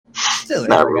still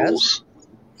No is, I rules.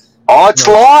 Oh, it's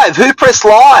No. live. Who pressed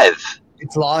live?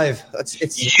 It's live.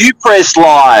 It's. You pressed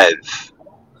live.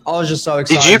 I was just so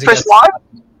excited. Did you to press get live?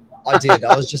 started. I did.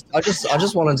 I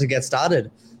just wanted to get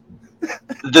started.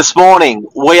 This morning,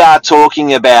 we are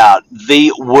talking about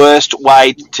the worst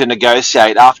way to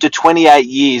negotiate. After 28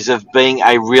 years of being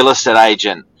a real estate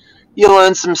agent, you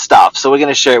learn some stuff, so we're going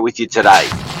to share it with you today.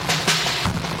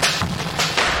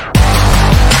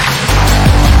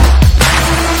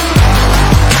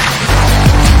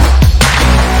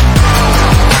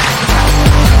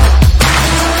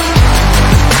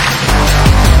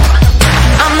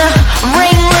 I'm the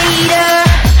ringleader,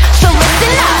 so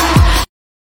listen up.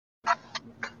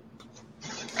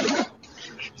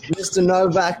 Mr.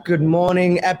 Novak, good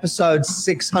morning. Episode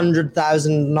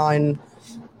 600,009.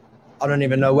 I don't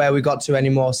even know where we got to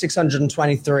anymore.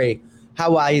 623.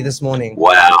 How are you this morning?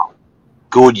 Wow.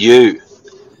 Good you.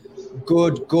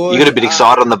 Good. You got a bit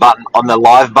excited on the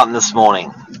live button this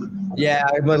morning. Yeah,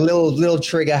 I'm a little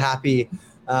trigger happy.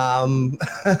 But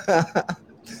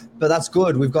that's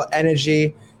good. We've got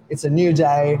energy. It's a new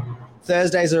day.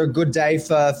 Thursdays are a good day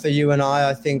for you and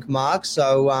I think, Mark.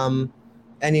 So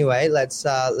anyway, let's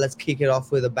kick it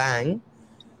off with a bang.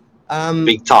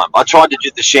 Big time. I tried to do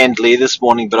the chandelier this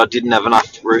morning, but I didn't have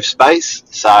enough roof space,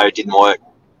 so it didn't work.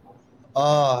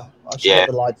 Oh, I should Yeah.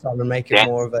 get the lights on and make it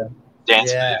more of a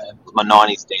Dance Yeah. move. It was my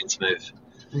 90s dance move.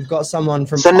 We've got someone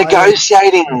from So Ireland.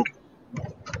 negotiating.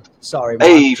 Sorry, Mark.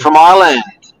 Hey, from Ireland.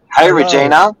 Hey, Hello.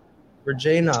 Regina.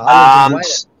 Regina. I live in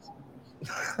Wales.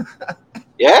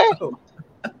 Yeah.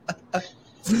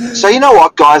 So you know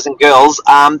what, guys and girls,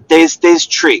 there's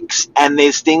tricks and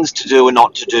there's things to do and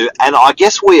not to do, and I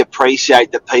guess we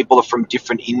appreciate that people are from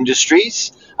different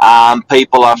industries.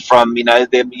 People are from,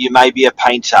 you may be a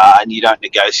painter and you don't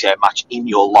negotiate much in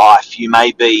your life. You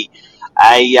may be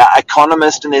a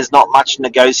economist and there's not much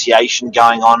negotiation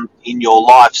going on in your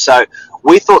life. So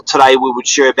we thought today we would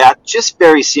share about just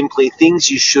very simply things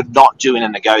you should not do in a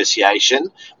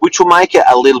negotiation, which will make it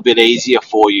a little bit easier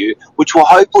for you, which will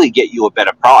hopefully get you a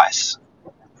better price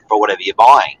for whatever you're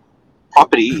buying.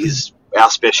 Property is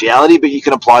our speciality, but you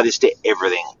can apply this to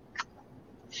everything.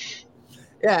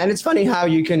 Yeah, and it's funny how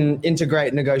you can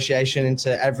integrate negotiation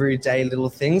into everyday little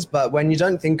things, but when you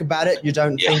don't think about it, you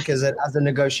don't think as a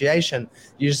negotiation.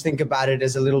 You just think about it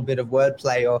as a little bit of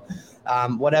wordplay or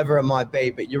whatever it might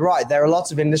be. But you're right, there are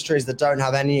lots of industries that don't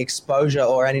have any exposure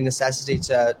or any necessity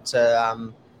to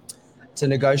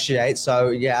negotiate. So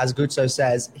yeah, as Gutso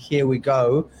says, here we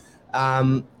go.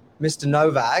 Mr.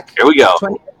 Novak. Here we go.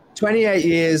 28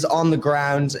 years on the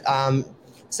ground,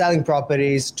 selling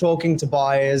properties, talking to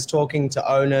buyers, talking to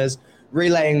owners,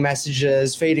 relaying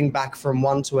messages, feeding back from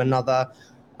one to another.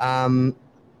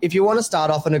 If you want to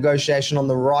start off a negotiation on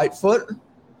the right foot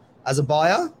as a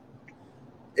buyer,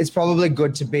 it's probably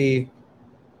good to be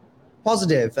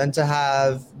positive and to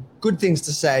have good things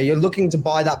to say. You're looking to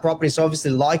buy that property, so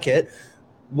obviously like it.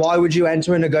 Why would you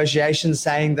enter a negotiation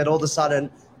saying that all of a sudden,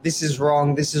 this is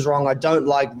wrong, I don't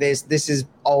like this is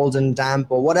old and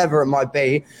damp, or whatever it might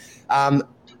be?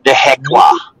 The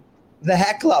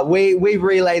heckler. We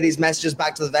relay these messages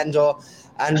back to the vendor,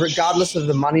 and regardless of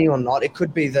the money or not, it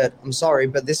could be that, I'm sorry,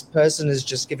 but this person has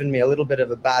just given me a little bit of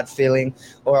a bad feeling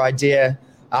or idea.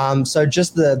 So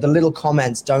just the little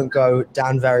comments don't go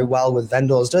down very well with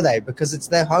vendors, do they? Because it's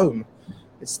their home.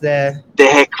 It's the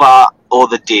heckler or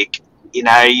the dick.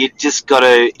 You just got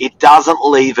to, it doesn't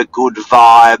leave a good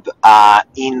vibe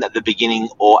in the beginning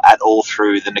or at all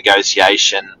through the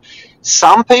negotiation.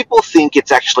 Some people think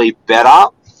it's actually better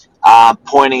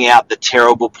pointing out the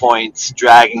terrible points,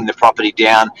 dragging the property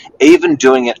down, even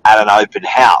doing it at an open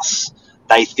house.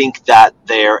 They think that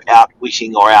they're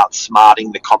outwitting or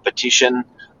outsmarting the competition,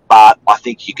 but I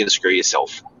think you can screw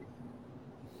yourself.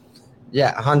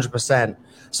 Yeah, 100%.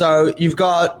 So you've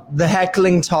got the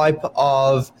heckling type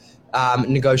of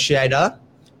negotiator.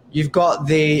 You've got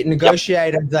the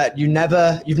negotiator that you've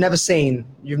never seen.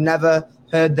 You've never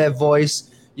heard their voice.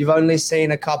 You've only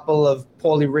seen a couple of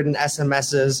poorly written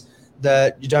SMSs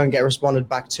that you don't get responded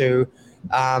back to.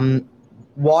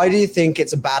 Why do you think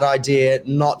it's a bad idea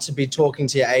not to be talking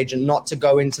to your agent, not to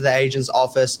go into the agent's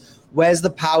office? Where's the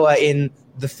power in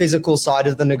the physical side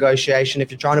of the negotiation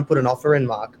if you're trying to put an offer in,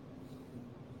 Mark?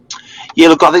 Yeah,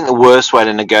 look, I think the worst way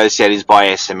to negotiate is by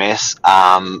SMS.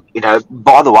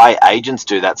 By the way, agents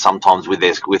do that sometimes with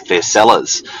their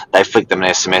sellers. They flick them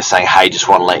an SMS saying, hey, just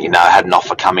want to let you know I had an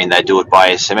offer come in. They do it by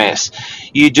SMS.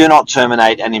 You do not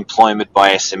terminate an employment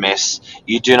by SMS.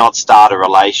 You do not start a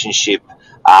relationship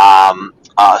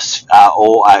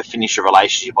or finish a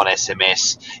relationship on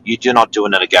SMS. You do not do a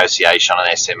negotiation on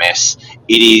SMS.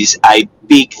 It is a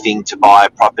big thing to buy a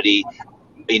property,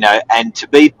 and to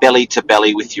be belly to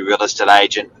belly with your real estate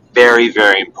agent, very,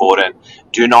 very important.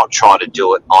 Do not try to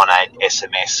do it on an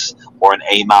SMS or an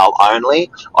email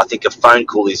only. I think a phone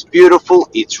call is beautiful,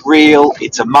 it's real,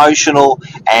 it's emotional,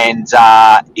 and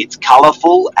it's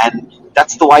colourful, and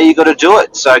that's the way you got to do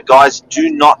it. So, guys, do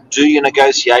not do your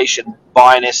negotiation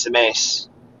by an SMS.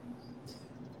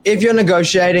 If you're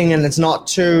negotiating and it's not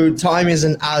time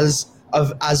isn't as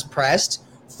pressed,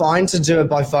 fine to do it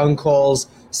by phone calls,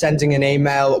 sending an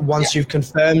email once you've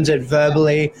confirmed it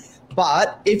verbally.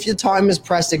 But if your time is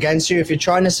pressed against you, if you're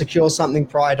trying to secure something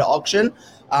prior to auction,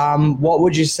 what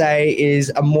would you say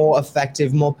is a more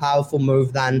effective, more powerful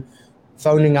move than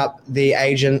phoning up the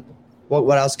agent?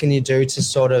 What else can you do to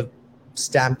sort of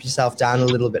stamp yourself down a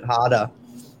little bit harder?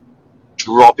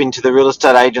 Drop into the real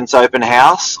estate agent's open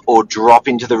house or drop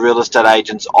into the real estate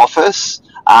agent's office.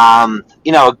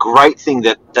 A great thing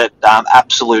that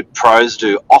absolute pros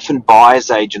do, often buyers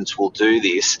agents will do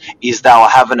this, is they'll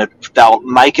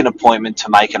make an appointment to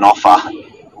make an offer.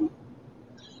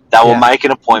 They will make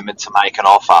an appointment to make an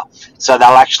offer. So they'll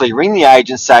actually ring the agent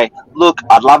and say, look,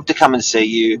 I'd love to come and see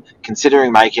you,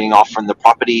 considering making an offer on the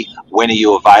property. When are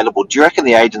you available? Do you reckon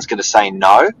the agent's going to say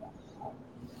no?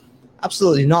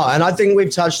 Absolutely not. And I think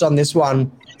we've touched on this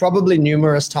one probably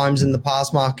numerous times in the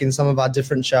past, Mark, in some of our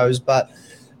different shows. But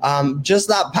just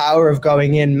that power of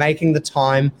going in, making the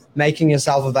time, making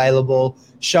yourself available,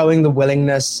 showing the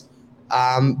willingness,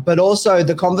 but also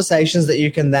the conversations that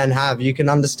you can then have. You can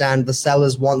understand the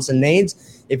seller's wants and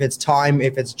needs. If it's time,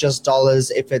 if it's just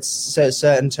dollars, if it's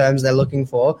certain terms they're looking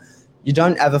for. You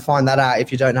don't ever find that out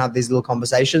if you don't have these little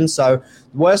conversations. So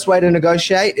the worst way to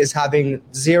negotiate is having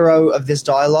zero of this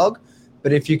dialogue.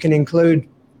 But if you can include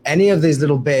any of these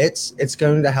little bits, it's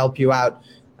going to help you out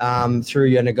through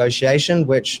your negotiation,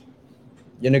 which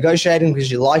you're negotiating because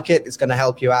you like it. It's going to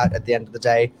help you out at the end of the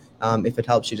day if it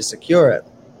helps you to secure it.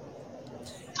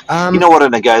 You know what a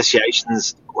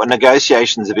negotiation's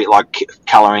a bit like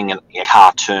colouring a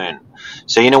cartoon.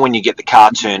 So when you get the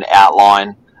cartoon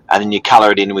outline and then you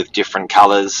colour it in with different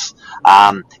colours.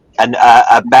 And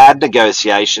a bad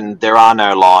negotiation, there are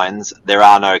no lines, there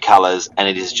are no colours, and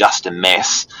it is just a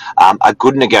mess. A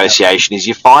good negotiation is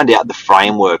you find out the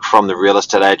framework from the real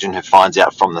estate agent, who finds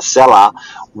out from the seller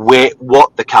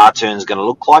what the cartoon is going to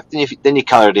look like. Then you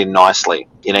colour it in nicely,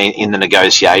 in the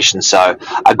negotiation. So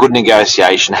a good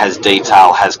negotiation has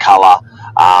detail, has colour.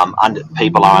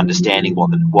 People are understanding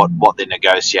what they're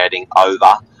negotiating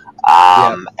over,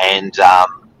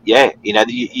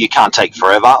 you can't take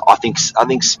forever. I think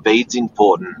speed's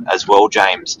important as well,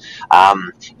 James.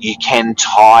 You can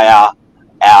tire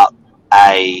out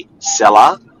a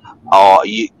seller, or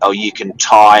you can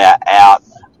tire out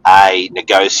a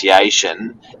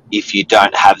negotiation if you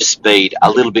don't have speed.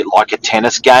 A little bit like a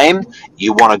tennis game.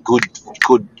 You want a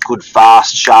good,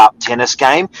 fast, sharp tennis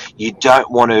game. You don't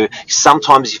want to.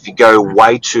 Sometimes if you go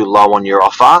way too low on your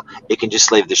offer, it can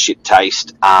just leave the shit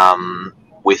taste.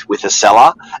 With a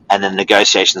seller, and then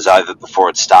negotiation's over before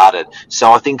it started.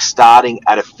 So I think starting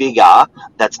at a figure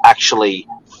that's actually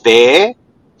fair.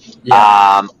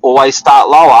 Always start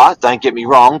lower, don't get me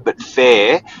wrong, but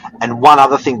fair. And one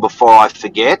other thing before I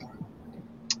forget,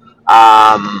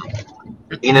 I'll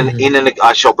bring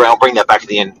that back at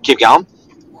the end. Keep going.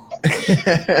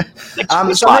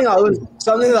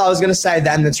 Something that I was going to say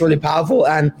then that's really powerful,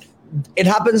 and it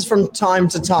happens from time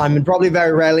to time, and probably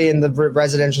very rarely in the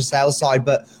residential sales side,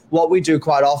 but what we do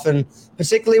quite often,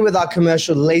 particularly with our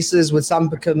commercial leases, with some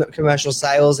commercial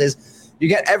sales, is you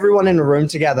get everyone in a room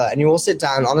together and you all sit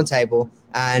down on a table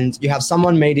and you have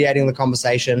someone mediating the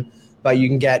conversation, but you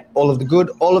can get all of the good,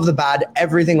 all of the bad,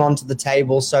 everything onto the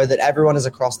table so that everyone is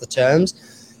across the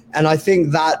terms. And I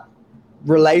think that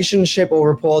relationship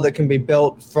or rapport that can be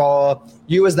built for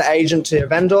you as the agent to your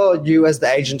vendor, you as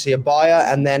the agent to your buyer,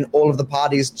 and then all of the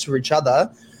parties to each other,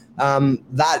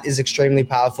 that is extremely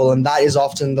powerful. And that is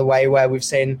often the way where we've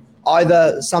seen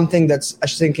either something that's a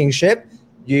sinking ship,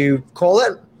 you call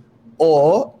it,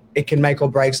 or it can make or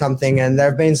break something. And there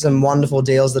have been some wonderful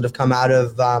deals that have come out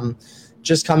of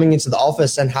just coming into the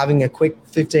office and having a quick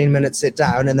 15-minute sit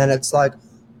down, and then it's like,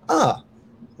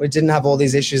 we didn't have all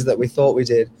these issues that we thought we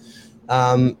did.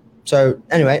 So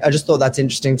anyway, I just thought that's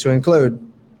interesting to include.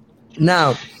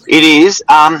 Now, it is.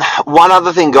 One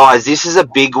other thing, guys, this is a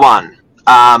big one.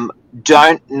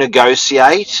 Don't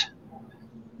negotiate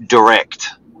direct.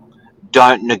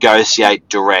 Don't negotiate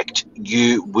direct.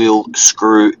 You will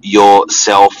screw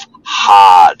yourself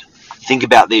hard. Think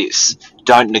about this.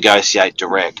 Don't negotiate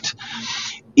direct.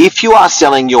 If you are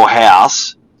selling your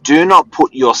house, do not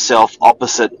put yourself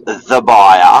opposite the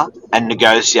buyer and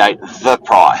negotiate the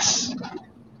price.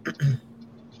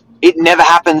 It never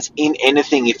happens in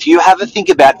anything. If you have a think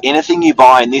about anything you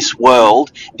buy in this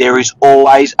world, there is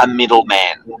always a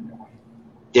middleman.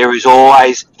 There's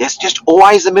just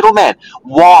always a middleman.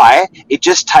 Why? It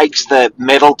just takes the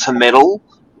metal to metal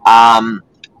out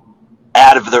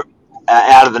of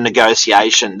the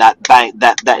negotiation.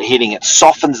 That hitting it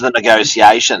softens the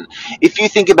negotiation. If you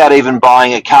think about even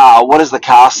buying a car, what does the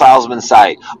car salesman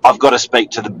say? I've got to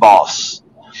speak to the boss.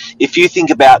 If you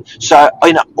think about,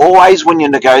 always when you're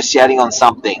negotiating on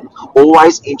something,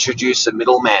 always introduce a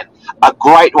middleman. A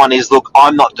great one is, look,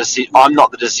 I'm not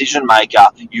the decision maker.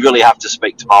 You really have to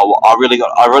speak to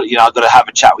I've got to have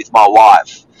a chat with my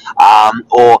wife.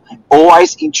 Or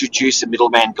always introduce a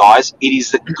middleman, guys. It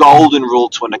is the golden rule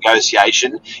to a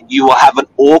negotiation. You will have an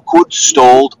awkward,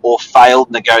 stalled, or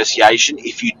failed negotiation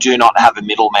if you do not have a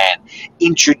middleman.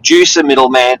 Introduce a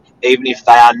middleman, even if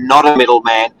they are not a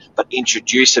middleman, but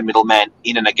introduce a middleman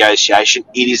in a negotiation.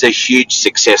 It is a huge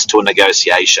success to a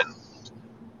negotiation.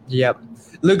 Yep.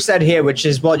 Luke said here, which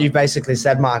is what you've basically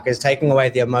said, Mark, is taking away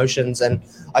the emotions. And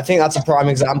I think that's a prime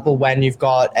example when you've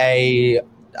got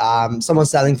someone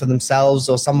selling for themselves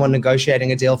or someone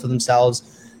negotiating a deal for themselves.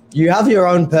 You have your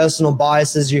own personal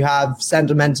biases. You have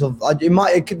sentimental.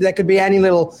 There could be any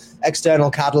little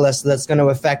external catalyst that's going to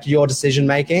affect your decision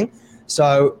making.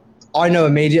 So I know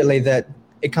immediately that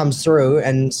it comes through,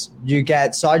 and you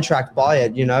get sidetracked by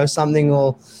it. You know, something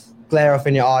will glare off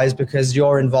in your eyes because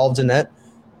you're involved in it.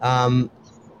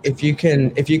 If you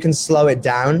can slow it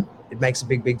down, it makes a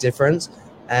big difference.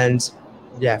 And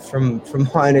yeah, from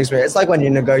my own experience, it's like when you're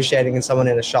negotiating with someone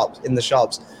in the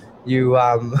shops, you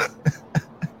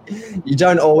you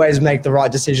don't always make the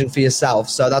right decision for yourself.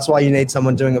 So that's why you need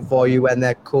someone doing it for you when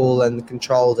they're cool and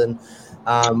controlled and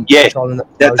controlling the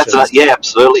emotions.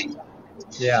 Absolutely.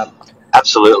 Yeah,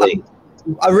 absolutely.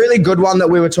 A really good one that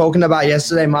we were talking about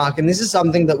yesterday, Mark, and this is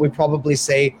something that we probably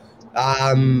see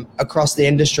across the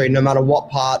industry, no matter what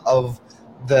part of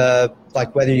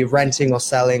whether you're renting or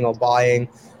selling or buying.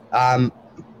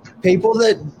 People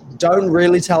that don't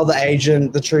really tell the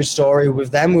agent the true story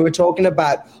with them. We were talking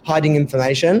about hiding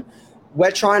information. We're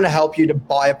trying to help you to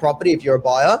buy a property if you're a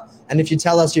buyer. And if you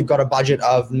tell us you've got a budget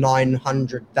of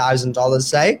 $900,000,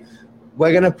 say,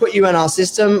 we're going to put you in our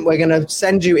system. We're going to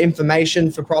send you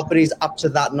information for properties up to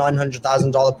that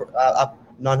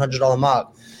 $900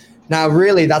 mark. Now,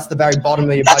 really, that's the very bottom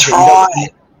of your budget. Right.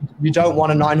 You don't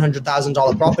want a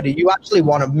 $900,000 property. You actually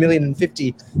want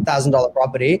 $1,050,000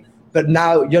 property. But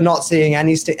now you're not seeing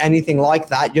anything like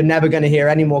that. You're never going to hear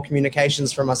any more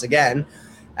communications from us again.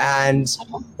 And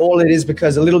all it is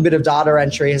because a little bit of data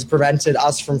entry has prevented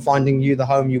us from finding you the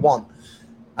home you want.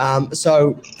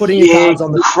 So putting your cards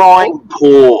on the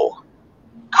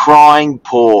crying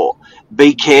poor.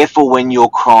 Be careful when you're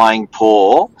crying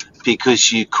poor,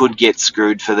 because you could get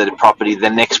screwed for the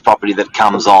next property that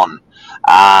comes on.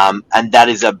 And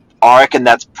I reckon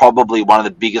that's probably one of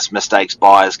the biggest mistakes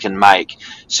buyers can make.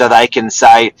 So they can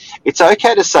say, it's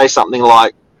okay to say something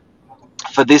like,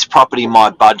 for this property, my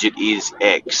budget is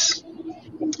X.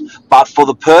 But for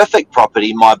the perfect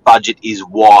property, my budget is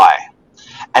Y.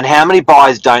 And how many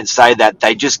buyers don't say that?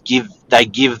 They just give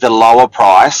the lower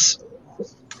price.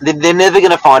 They're never going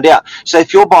to find out. So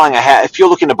if you're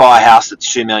looking to buy a house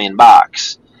that's $2 million,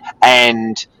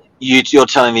 and you're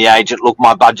telling the agent, look,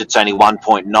 my budget's only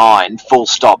 1.9, full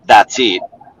stop, that's it.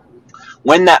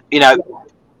 When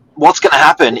what's going to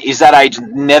happen is that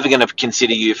agent never going to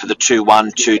consider you for the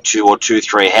 2.1, 2.2, or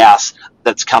 2.3 house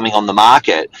that's coming on the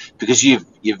market, because you've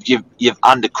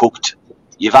undercooked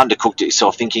it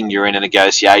yourself, thinking you're in a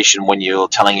negotiation when you're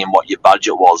telling him what your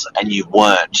budget was, and you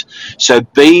weren't. So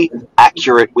be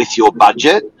accurate with your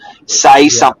budget. Say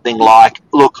something like,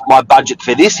 look, my budget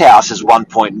for this house is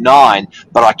 1.9,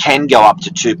 but I can go up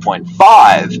to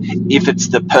 2.5 if it's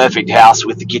the perfect house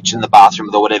with the kitchen, the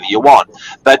bathroom, or whatever you want.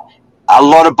 But a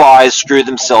lot of buyers screw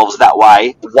themselves that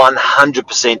way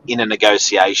 100% in a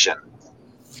negotiation.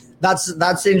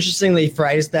 That's interestingly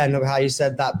phrased then, how you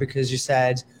said that, because you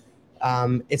said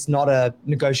it's not a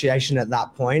negotiation at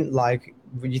that point. Like,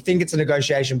 you think it's a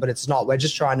negotiation, but it's not. We're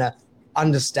just trying to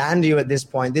understand you at this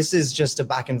point. This is just a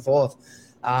back and forth.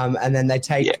 And then they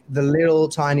take the little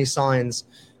tiny signs.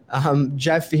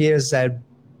 Jeff here said,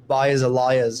 buyers are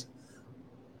liars.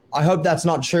 I hope that's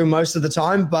not true most of the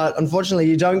time, but unfortunately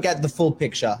you don't get the full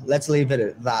picture. Let's leave it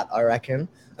at that, I reckon,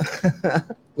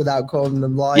 without calling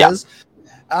them liars.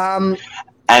 And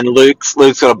Luke's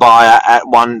got a buyer at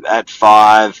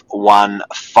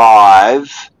 515.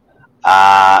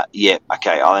 Yeah,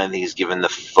 okay. I don't think he's given the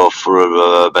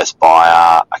for best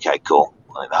buyer. Okay, cool.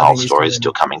 I think the whole story is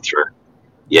still coming through.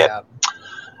 Yeah.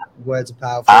 Words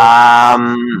are powerful.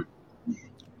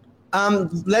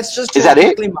 Let's just talk is that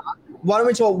quickly, it? Mark. Why don't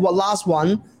we talk last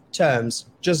one, terms,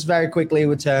 just very quickly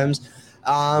with terms.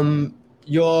 You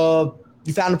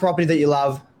found a property that you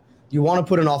love. You want to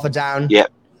put an offer down.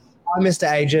 Yep. Hi,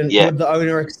 Mr. Agent. Yep. Would the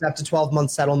owner accept a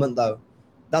 12-month settlement, though?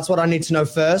 That's what I need to know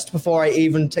first before I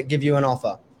even give you an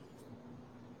offer.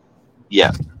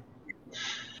 Yeah.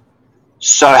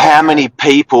 So how many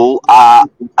people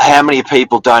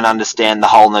don't understand the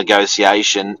whole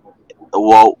negotiation?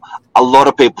 Well, a lot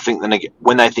of people think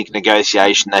when they think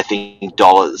negotiation, they think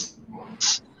dollars.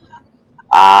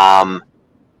 And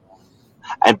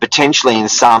potentially in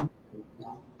some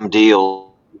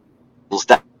deals,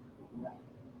 that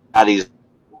is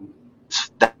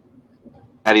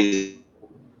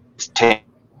 10%.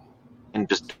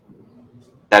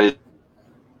 That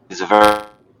is a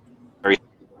very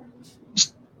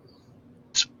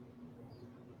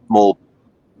small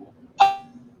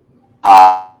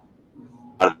part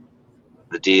of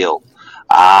the deal.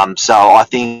 So I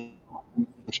think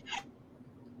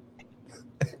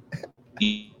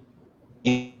you've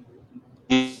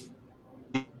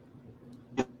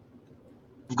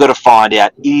got to find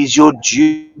out, is your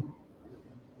due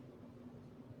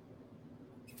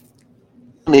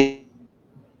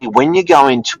when you go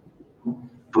into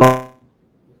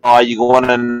you want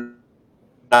to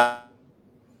know.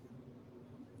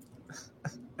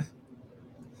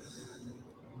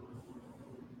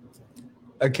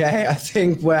 Okay, I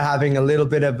think we're having a little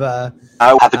bit of a...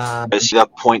 the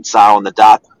points are on the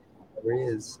dot.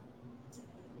 There is.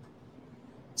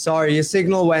 Sorry, your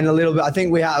signal went a little bit. I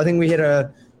think we hit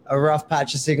a rough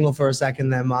patch of signal for a second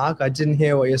there, Mark. I didn't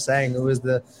hear what you're saying. It was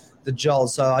the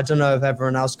jolt. So I don't know if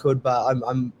everyone else could, but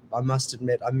I must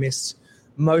admit I missed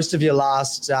most of your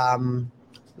last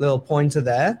little pointer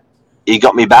there. You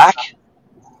got me back?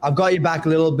 I've got you back a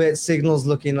little bit. Signal's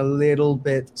looking a little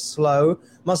bit slow.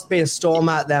 Must be a storm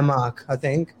out there, Mark, I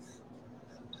think.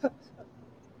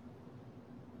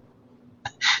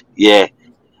 Yeah.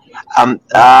 You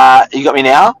got me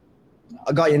now?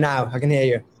 I got you now. I can hear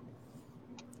you.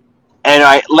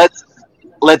 Anyway,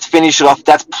 let's finish it off.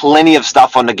 That's plenty of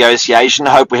stuff on negotiation.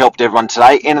 I hope we helped everyone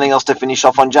today. Anything else to finish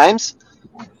off on, James?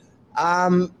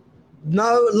 No,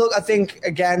 look, I think,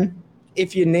 again,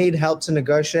 if you need help to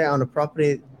negotiate on a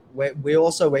property, we're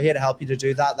here to help you to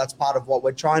do that. That's part of what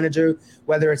we're trying to do,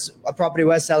 whether it's a property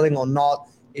we're selling or not.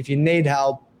 If you need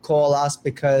help, call us,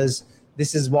 because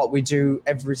this is what we do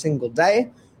every single day.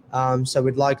 So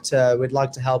we'd like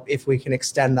to help if we can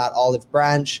extend that olive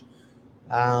branch.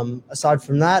 Aside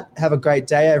from that, have a great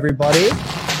day, everybody.